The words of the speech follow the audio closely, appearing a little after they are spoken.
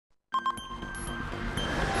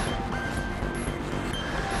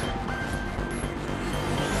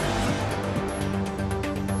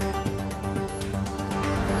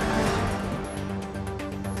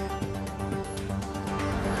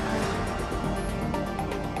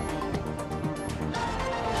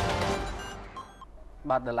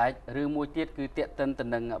បាទដល់ឡែករឿងមួយទៀតគឺតាក់ទិនទៅ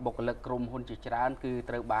នឹងបុគ្គលិកក្រុមហ៊ុនជាច្រើនគឺ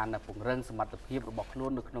ត្រូវបានពង្រឹងសមត្ថភាពរបស់ខ្លួ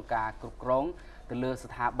ននៅក្នុងការគ្រប់គ្រងទៅលើ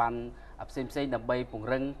ស្ថាប័នផ្សេងៗដើម្បីពង្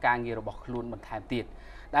រឹងការងាររបស់ខ្លួនបន្ថែមទៀត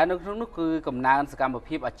ដែលនៅក្នុងនោះគឺកំណើនសកម្ម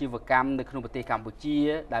ភាពអាជីវកម្មនៅក្នុងប្រទេសកម្ពុជា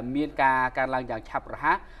ដែលមានការកើនឡើងយ៉ាងឆាប់រ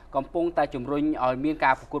ហ័សកំពុងតែជំរុញឲ្យមាន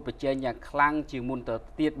ការប្រកួតប្រជែងយ៉ាងខ្លាំងជាងមុនទៅ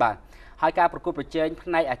ទៀតបាទហើយការប្រកួតប្រជែងផ្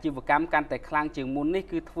នែកអាជីវកម្មកាន់តែខ្លាំងជាងមុននេះ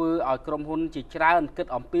គឺធ្វើឲ្យក្រុមហ៊ុនជាច្រើនគិត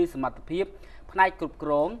អំពីសមត្ថភាពផ្នែកគ្រប់គ្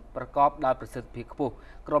រងប្រកបដោយប្រសិទ្ធភាពខ្ពស់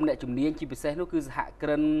ក្រុមអ្នកជំនាញជាពិសេសនោះគឺសហគ្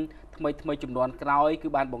រិនថ្មីចំនួនក្រោយគឺ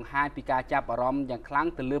បានបង្ហាញពីការចាប់អារម្មណ៍យ៉ាងខ្លាំង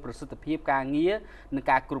ទៅលើប្រសិទ្ធភាពការងារនិង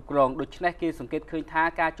ការគ្រប់គ្រងដូច្នេះគេសង្កេតឃើញថា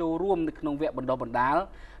ការចូលរួមនៅក្នុងវគ្គបណ្ដុះបណ្ដាល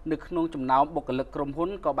នៅក្នុងចំណោមបុគ្គលិកក្រុមហ៊ុន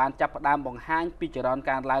ក៏បានចាប់ផ្ដើមបង្ហាញពីចរន្ត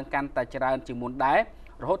ការឡើងកាន់តែច្រើនជាងមុនដែរ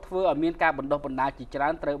រហូតធ្វើឲ្យមានការបណ្ដុះបណ្ដាលជាច្រើ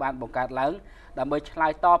នត្រូវបានបង្កើតឡើងដើម្បីឆ្លើ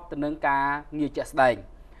យតបទៅនឹងការងារជាក់ស្ដែង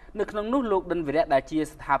នៅក្នុងនោះលោកដិនវិរៈដែលជា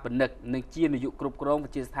ស្ថាបនិកនិងជានាយកគ្រប់គ្រងវិ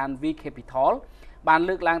ទ្យាស្ថាន V Capital បាន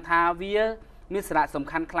លើកឡើងថាវាមានសារៈសំ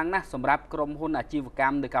ខាន់ខ្លាំងណាស់សម្រាប់ក្រុមហ៊ុនអាជីវក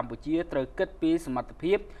ម្មនៅកម្ពុជាត្រូវគិតពីសមត្ថ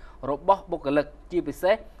ភាពរបស់បុគ្គលិកជាពិ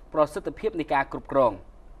សេសប្រសិទ្ធភាពនៃការគ្រប់គ្រង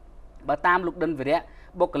បើតាមលោកដិនវិរៈ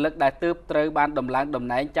បុគ្គលិកដែលទើបត្រូវបានដំឡើងតំ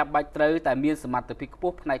ណែងចាប់បាច់ត្រូវតែមានសមត្ថភាពខ្ព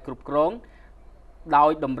ស់ផ្នែកគ្រប់គ្រងដោ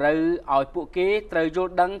យតម្រូវឲ្យពួកគេត្រូវយ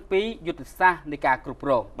ល់ដឹងពីយុទ្ធសាស្ត្រនៃការគ្រប់គ្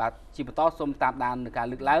រងបាទជាបន្តសូមតាមដាននឹងការ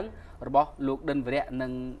លើកឡើងរបស់លោកដិនវិរៈនិ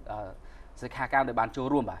ងសិក្ខាកាមដែលបានចូល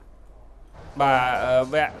រួមបាទ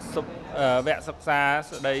វគ្គសិក្សា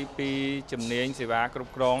ស្ដីពីជំនាញសេវាគ្រ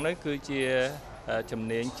ប់គ្រងនេះគឺជាជំ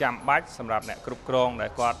នាញចាំបាច់សម្រាប់អ្នកគ្រប់គ្រងដែ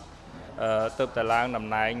លគាត់ទើបតែឡើងតំ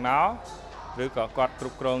ណែងមកឬក៏គាត់គ្រ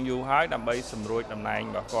ប់គ្រងយូរហើយដើម្បីសម្រួចតំណែង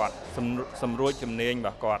របស់គាត់សម្រួចជំនាញរប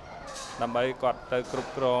ស់គាត់ដើម្បីគាត់ទៅគ្រប់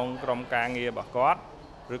គ្រងក្រុមការងាររបស់គាត់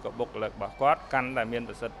ឬក៏បុគ្គលិករបស់គាត់កាន់តែមាន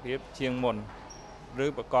ប្រសិទ្ធភាពជាងមុនឬ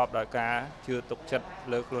ប្រកបដោយការជឿទុកចិត្ត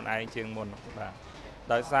លើខ្លួនឯងជាងមុនបាទ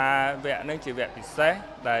ដោយសារវគ្គនេះជាវគ្គពិសេស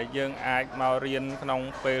ដែលយើងអាចមករៀនក្នុង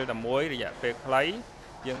ពេលតែមួយរយៈពេលខ្លី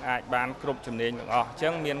យើងអាចបានគ្រប់ជំនាញទាំងអស់អញ្ចឹ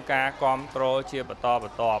ងមានការគ្រប់គ្រងជាបន្តប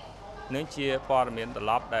ន្ទាប់នឹងជាព័ត៌មានត្រ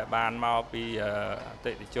ឡប់ដែលបានមកពីអ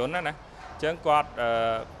តិថិជនណាអញ្ចឹងគាត់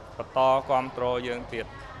បន្តគ្រប់គ្រងយើងទៀត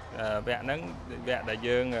វគ្គហ្នឹងវគ្គដែល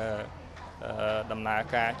យើងដំណើរ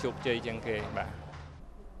ការជោគជ័យជាងគេ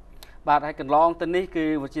បាទហើយកន្លងទៅនេះគឺ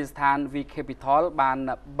វិទ្យាស្ថាន V Capital បាន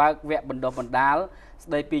បើកវគ្គបណ្ដុះបណ្ដាល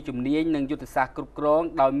ស្ដីពីជំនាញនិងយុទ្ធសាស្ត្រគ្រប់គ្រង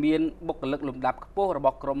ដោយមានបុគ្គលិកលំដាប់ខ្ពស់រប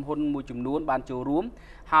ស់ក្រុមហ៊ុនមួយចំនួនបានចូលរួម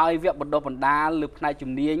ហើយវគ្គបណ្ដុះបណ្ដាលលើផ្នែក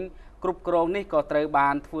ជំនាញគ្រប់គ្រងនេះក៏ត្រូវបា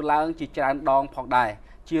នធ្វើឡើងជាច្រើនដងផងដែរ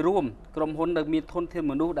ជារួមក្រុមហ៊ុនដែលមានធនធាន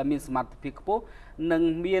មនុស្សដែលមានសមត្ថភាពខ្ពស់និង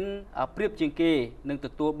មានប្រៀបជាងគេនឹងទ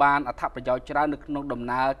ទួលបានអត្ថប្រយោជន៍ច្រើននៅក្នុងដំ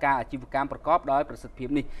ណើរការអាជីវកម្មប្រកបដោយប្រសិទ្ធភាព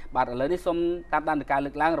នេះបាទឥឡូវនេះសូមតាមដានការលើ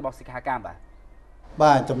កឡើងរបស់សិក្ខាកាម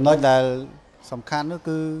បាទចំណុចដែលសំខាន់នោះ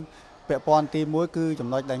គឺពាក់ព័ន្ធទី1គឺចំ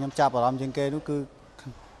ណុចដែលខ្ញុំចាប់អារម្មណ៍ជាងគេនោះគឺ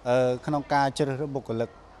ក្នុងការជ្រើសរើសបុគ្គលិក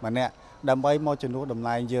ម្នាក់ដើម្បីមកជំនួសតំ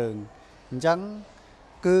ណែងយើងអញ្ចឹង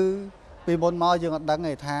គឺពីមុនមកយើងអត់ដឹង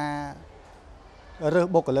ទេថារើស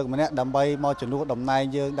បុគ្គលិកម្នាក់ដើម្បីមកជំនួសតំណែង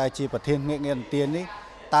យើងដែលជាប្រធានងាកងារនទាននេះ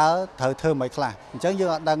តើត្រូវធ្វើមិនខ្លះអញ្ចឹងយើង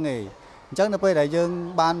អត់ដឹងទេអញ្ចឹងនៅពេលដែលយើង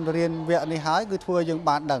បានរៀនវគ្គនេះហើយគឺធ្វើយើង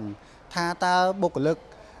បានដឹងថាតើបុគ្គលិក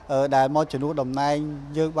ដែលមកជំនួសតំណែង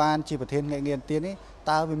យើងបានជាប្រធានងាកងារនទាននេះ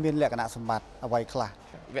តើវាមានលក្ខណៈសម្បត្តិអ្វីខ្លះ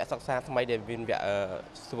វគ្គសិក្សាថ្មីដែលមានវគ្គ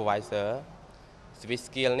Supervisory Service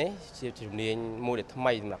Skills នេះជាជំនាញមួយដែលថ្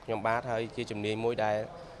មីសម្រាប់ខ្ញុំបាទហើយជាជំនាញមួយដែល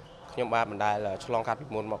ខ្ញុំបាទមិនដែលឆ្លងកាត់ពី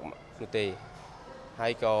មុនមកនោះទេហើ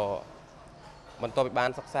យក៏បន្ទាប់ពីបាន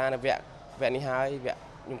សិក្សានៅវគ្គនេះហើយវគ្គ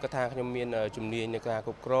ខ្ញុំគិតថាខ្ញុំមានជំនាញในការគ្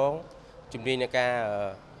រប់គ្រងជំនាញในការ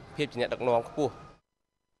ភាពជាអ្នកដឹកនាំខ្ពស់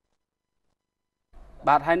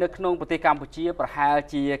បាទហើយនៅក្នុងប្រទេសកម្ពុជាប្រហែល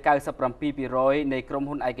ជា 97% នៃក្រុម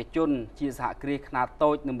ហ៊ុនឯកជនជាសហគ្រាសខ្នាត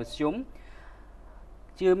តូចនិងមធ្យម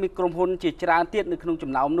ជាមានក្រុមហ៊ុនជាច្រើនទៀតនៅក្នុង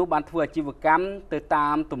ចំណោមនោះបានធ្វើអាជីវកម្មទៅតា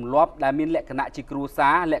មទម្លាប់ដែលមានលក្ខណៈជាគ្រួសា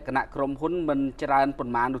រលក្ខណៈក្រុមហ៊ុនមិនច្រើនប៉ុ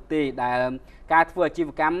ន្មាននោះទេដែលការធ្វើអាជីវ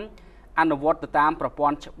កម្មអនុវត្តទៅតាមប្រព័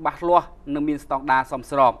ន្ធច្បាស់លាស់និងមានស្តង់ដារសម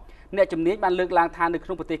ស្របអ្នកជំនាញបានលើកឡើងថានៅក្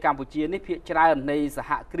នុងប្រទេសកម្ពុជានេះភាគច្រើននៃស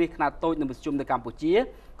ហគ្រាសខ្នាតតូចនិងមធ្យមនៅកម្ពុជា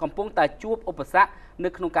កំពុងតែជួបឧបសគ្គនៅ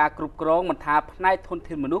ក្នុងការគ្រប់គ្រងមិនថាផ្នែកធន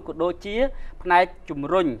ធានមនុស្សក៏ដូចជាផ្នែកជំ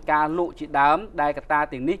រុញការលក់ជាដើមដែលកត្តា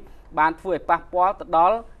ទាំងនេះបានធ្វើឲ្យប៉ះពាល់ទៅដ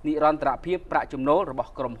ល់និរន្តរភាពប្រាក់ចំណូលរប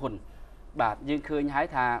ស់ក្រុមហ៊ុនបាទយើងឃើញហើយ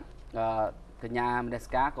ថាកញ្ញាមន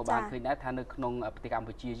ស្ការក៏បានឃើញដែរថានៅក្នុងប្រទេសកម្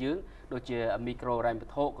ពុជាយើងដូចជាមីក្រូហិរញ្ញវ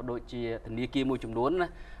ត្ថុក៏ដូចជាធនាគារមួយចំនួនណា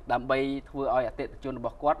ដើម្បីធ្វើឲ្យអតិថិជនរប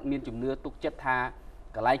ស់គាត់មានជំនឿទុកចិត្តថា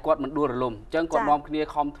កន្លែងគាត់មិនដួលរលំអញ្ចឹងគាត់នាំគ្នា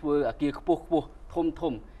ខំធ្វើអគារខ្ពស់ធំ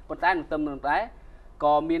ប៉ុន្តែនៅតាមនឹងដែរ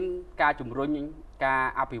ក៏មានការជំរុញការ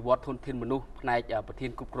អភិវឌ្ឍធនធានមនុស្សផ្នែកប្រធា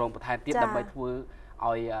នគ្រប់គ្រងបន្ថែមទៀតដើម្បីធ្វើ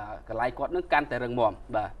ឲ្យកន្លែងគាត់នឹងកាន់តែរឹងមាំ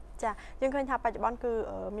បាទចាយើងឃើញថាបច្ចុប្បន្នគឺ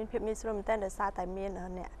មានភាពងាយស្រួលមែនទែនដោយសារតែមាន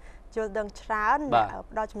អ្នកយល់ដឹងច្រើន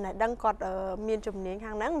ដល់ចំណេះដឹងគាត់មានជំនាញ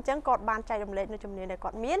ខាងហ្នឹងអញ្ចឹងគាត់បានចែករំលែកនៅជំនាញដែលគា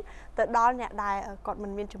ត់មានទៅដល់អ្នកដែលគាត់មិ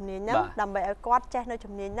នមានជំនាញហ្នឹងដើម្បីឲ្យគាត់ចេះនៅ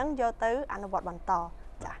ជំនាញហ្នឹងយកទៅអនុវត្តបន្ត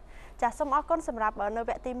ចាសូមអរគុណសម្រាប់នៅ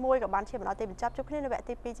វគ្គទី1ក៏បានជាបន្តទីបញ្ចប់ជួបគ្នានៅវគ្គ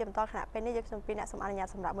ទី2ជាបន្តខណៈពេលនេះយើងខ្ញុំពីរអ្នកសូមអនុញ្ញាត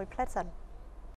សម្រាប់មួយផ្លែតសិន